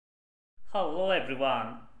Hello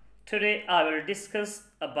everyone. Today I will discuss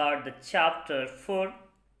about the chapter 4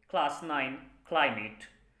 class 9 climate.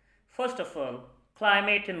 First of all,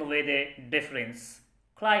 climate and weather difference.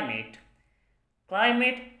 Climate.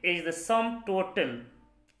 Climate is the sum total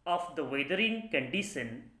of the weathering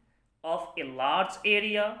condition of a large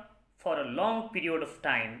area for a long period of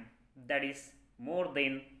time, that is more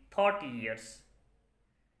than 30 years.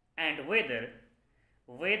 And weather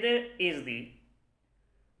is the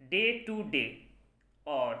day to day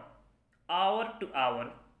or hour to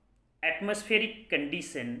hour atmospheric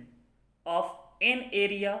condition of an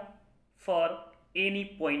area for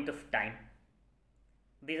any point of time.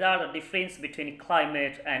 These are the difference between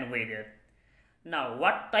climate and weather. Now,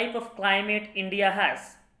 what type of climate India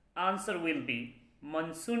has? Answer will be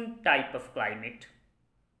monsoon type of climate.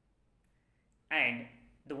 And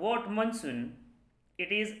the word monsoon,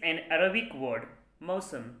 it is an Arabic word,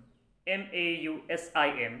 Mausam,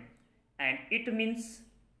 Mausim, and it means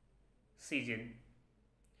season.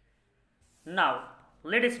 Now,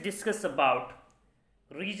 let us discuss about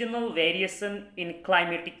regional variation in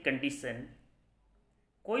climatic condition.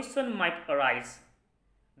 Question might arise.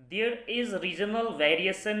 There is regional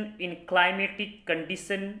variation in climatic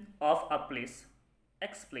condition of a place.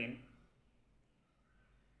 Explain.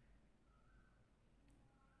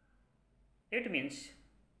 It means,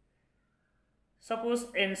 suppose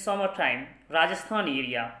in summertime, Rajasthan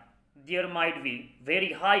area, there might be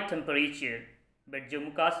very high temperature, but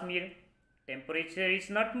Jammu Kashmir temperature is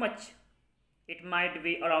not much. It might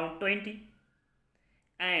be around 20.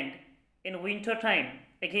 And in winter time,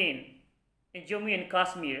 again, in Jammu and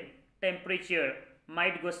Kashmir, temperature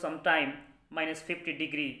might go sometime minus 50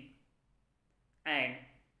 degree. And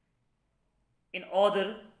in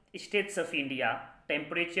other states of India,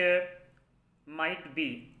 temperature might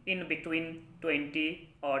be in between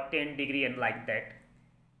 20 or 10 degree and like that.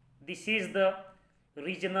 This is the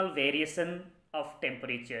regional variation of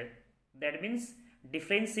temperature. That means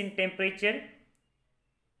difference in temperature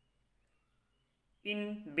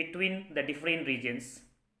in between the different regions.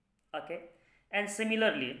 Okay, and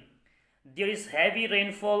similarly, there is heavy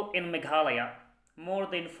rainfall in Meghalaya, more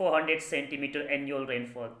than 400 centimeter annual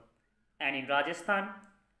rainfall, and in Rajasthan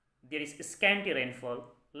there is scanty rainfall,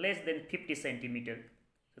 less than 50 centimeter.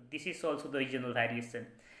 So this is also the regional variation.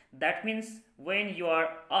 That means when you are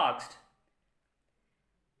asked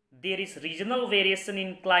there is regional variation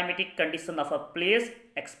in climatic condition of a place,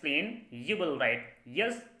 explain, you will write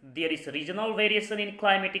yes, there is regional variation in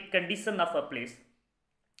climatic condition of a place.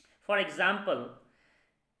 For example,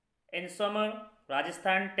 in summer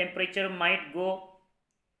Rajasthan temperature might go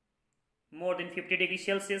more than 50 degrees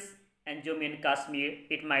Celsius, and Jammu and Kashmir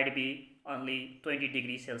it might be only 20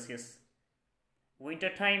 degrees Celsius.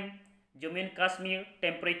 Winter time, Jammu and Kashmir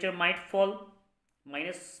temperature might fall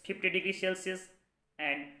minus 50 degrees Celsius,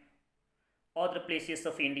 and other places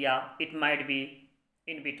of India it might be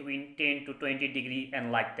in between 10 to 20 degree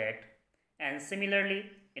and like that. And similarly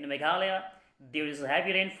in Meghalaya there is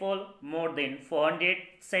heavy rainfall more than 400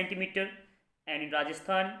 centimeter, and in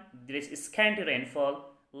Rajasthan there is scanty rainfall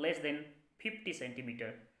less than 50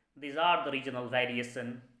 centimeter. These are the regional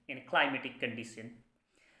variation in climatic condition.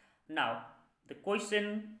 Now, the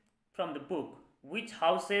question from the book, why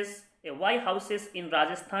houses in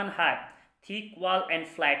Rajasthan have thick wall and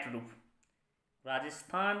flat roof?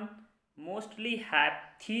 Rajasthan mostly have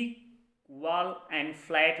thick wall and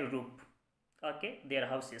flat roof. Okay, their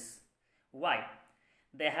houses. Why?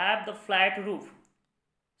 They have the flat roof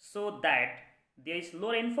so that there is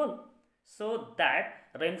low rainfall, so that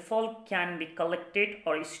rainfall can be collected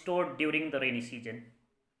or stored during the rainy season.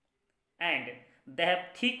 And they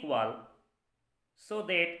have thick wall so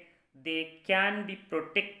that they can be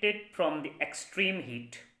protected from the extreme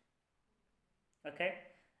heat. Okay.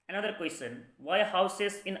 Another question, why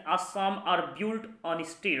houses in Assam are built on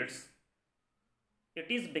stilts?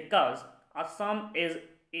 It is because Assam is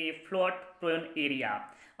a flood prone area.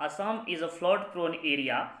 Assam is a flood prone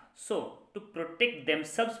area, so to protect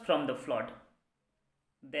themselves from the flood,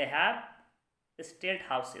 they have stilt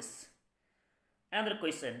houses. Another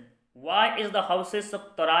question, why is the houses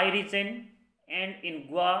of Tarai region and in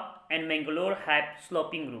Goa and Mangalore have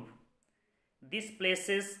sloping roof? These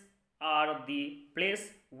places are the place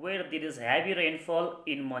where there is heavy rainfall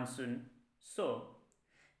in monsoon. So,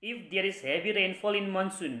 if there is heavy rainfall in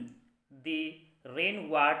monsoon, the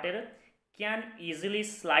rainwater can easily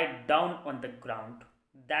slide down on the ground.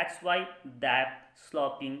 That's why that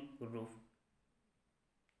sloping roof.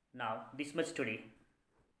 Now, this much today.